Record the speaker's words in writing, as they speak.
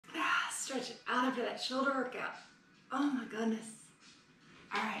out after that shoulder workout. Oh my goodness.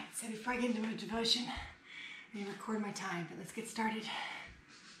 All right, so before I get into my devotion, I'm gonna record my time, but let's get started.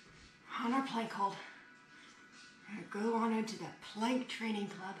 On our plank hold, I'm gonna go on into the Plank Training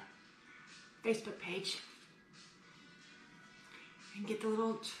Club Facebook page and get the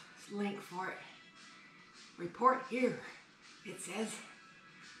little link for it. Report here, it says.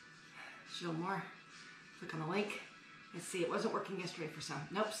 Show more, click on the link. Let's see, it wasn't working yesterday for some.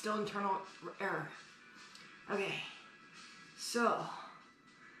 Nope, still internal error. Okay, so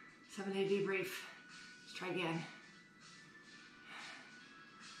 7-day debrief. Let's try again.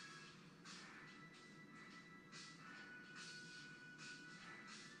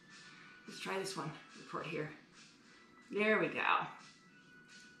 Let's try this one. Report here. There we go.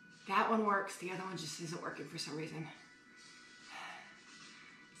 That one works. The other one just isn't working for some reason.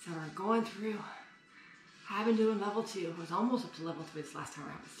 So we're going through. I've been doing level 2. I was almost up to level 3 this last time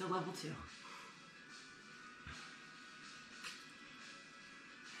around, but still level 2.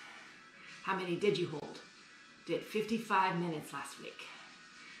 How many did you hold? Did 55 minutes last week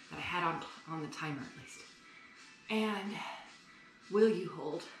that I had on the timer at least. And will you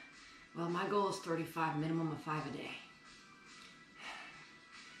hold? Well, my goal is 35, minimum of 5 a day.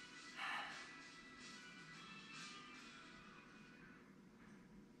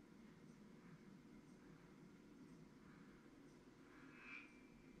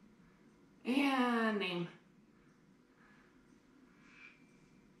 And name.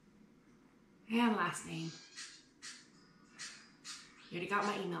 And last name. You already got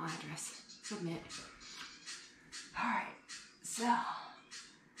my email address. Submit. All right, so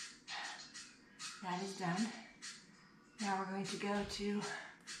that is done. Now we're going to go to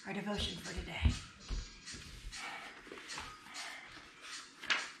our devotion for today.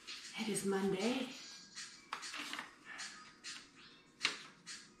 It is Monday.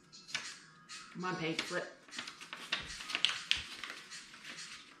 Come on, page flip.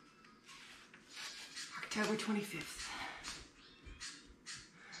 October 25th.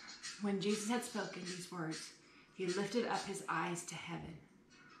 When Jesus had spoken these words, he lifted up his eyes to heaven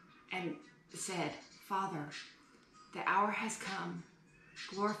and said, Father, the hour has come.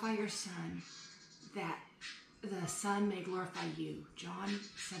 Glorify your Son, that the Son may glorify you. John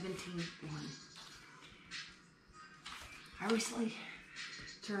 17:1. I recently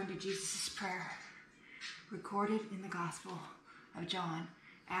turned to Jesus' prayer, recorded in the Gospel of John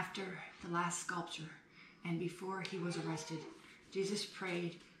after the last sculpture and before he was arrested. Jesus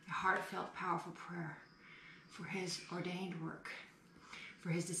prayed a heartfelt, powerful prayer for his ordained work, for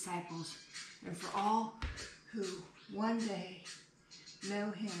his disciples, and for all who one day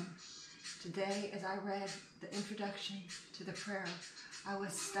know him. Today, as I read the introduction to the prayer, I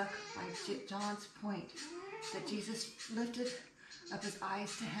was struck by John's point that Jesus lifted up his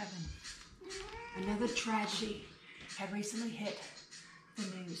eyes to heaven. Another tragedy had recently hit the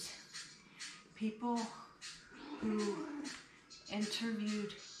news. People who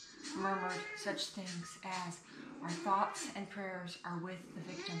interviewed murmured such things as, our thoughts and prayers are with the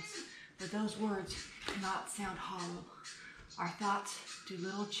victims, but those words cannot sound hollow. Our thoughts do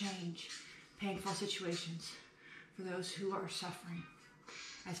little change painful situations for those who are suffering.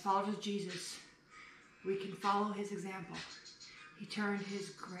 As followers of Jesus, we can follow his example. He turned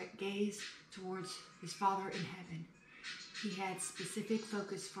his gaze towards his Father in heaven. He had specific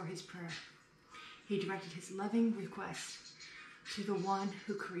focus for his prayer. He directed his loving request to the one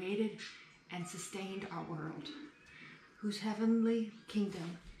who created and sustained our world, whose heavenly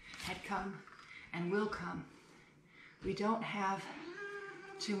kingdom had come and will come. We don't have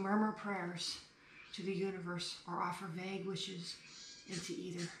to murmur prayers to the universe or offer vague wishes into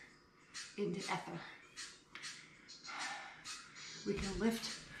ether. We can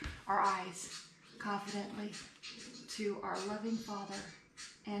lift our eyes confidently to our loving Father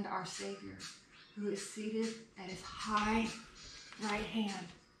and our Savior, who is seated at his high right hand,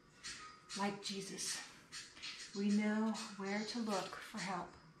 like Jesus. We know where to look for help.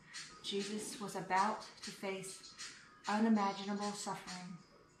 Jesus was about to face unimaginable suffering,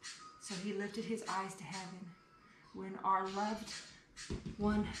 so he lifted his eyes to heaven. When our loved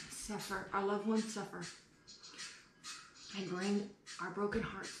ones suffer, and bring our broken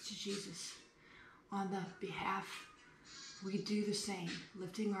hearts to Jesus on the behalf, we do the same,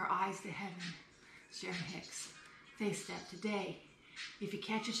 lifting our eyes to heaven. Sharon Hicks. Face step today. If you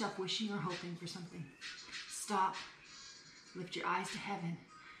catch yourself wishing or hoping for something, stop, lift your eyes to heaven,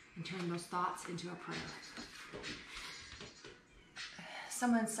 and turn those thoughts into a prayer.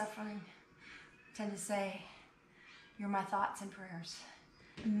 Someone suffering tend to say, you're my thoughts and prayers.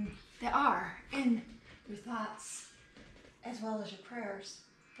 And they are in your thoughts as well as your prayers,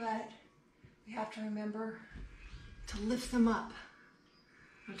 but You have to remember to lift them up.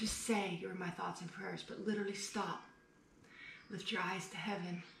 Don't just say you're in my thoughts and prayers, but literally stop. Lift your eyes to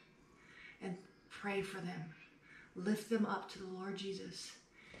heaven and pray for them. Lift them up to the Lord Jesus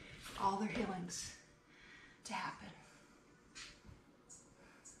for all their healings to happen.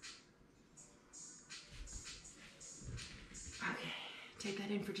 Okay, take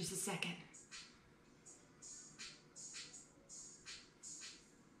that in for just a second.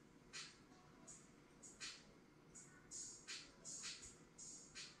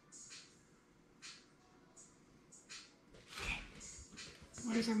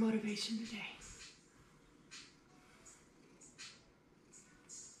 What is our motivation today?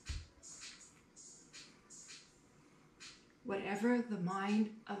 Whatever the mind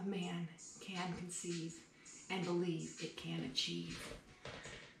of man can conceive and believe, it can achieve.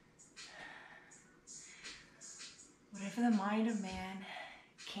 Whatever the mind of man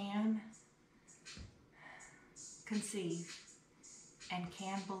can conceive and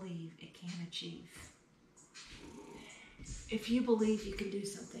can believe, it can achieve. If you believe you can do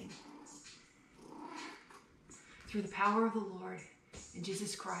something through the power of the Lord in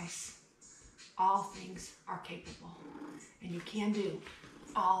Jesus Christ, all things are capable. And you can do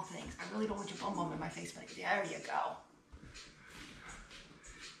all things. I really don't want your bum bum in my face, but there you go.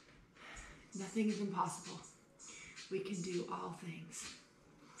 Nothing is impossible. We can do all things.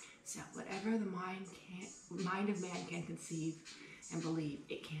 So whatever the mind of man can conceive and believe,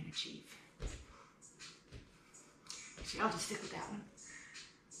 it can achieve. Actually, I'll just stick with that one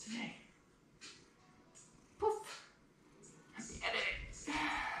today. Poof. Let me edit it.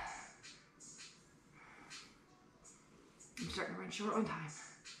 I'm starting to run short on time.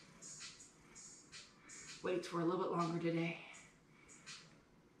 Weights were a little bit longer today.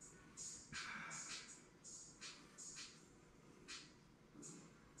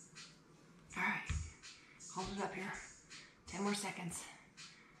 All right, hold it up here. 10 more seconds.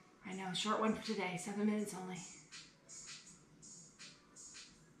 I know, short one for today, 7 minutes only.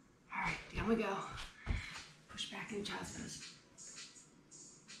 All right, down we go. Push back into child's pose.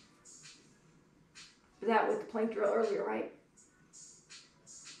 That with the plank drill earlier, right?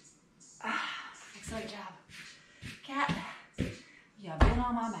 Excellent job. Cat, you've been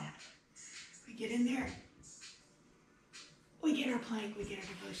on my map. We get in there. We get our plank, we get our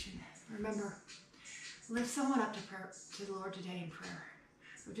devotion. Remember, lift someone up to the Lord today in prayer.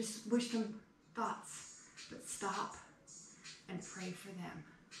 So just wish them thoughts, but stop and pray for them.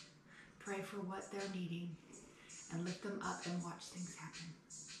 Pray for what they're needing and lift them up and watch things happen.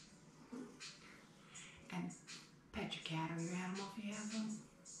 And pet your cat or your animal if you have them.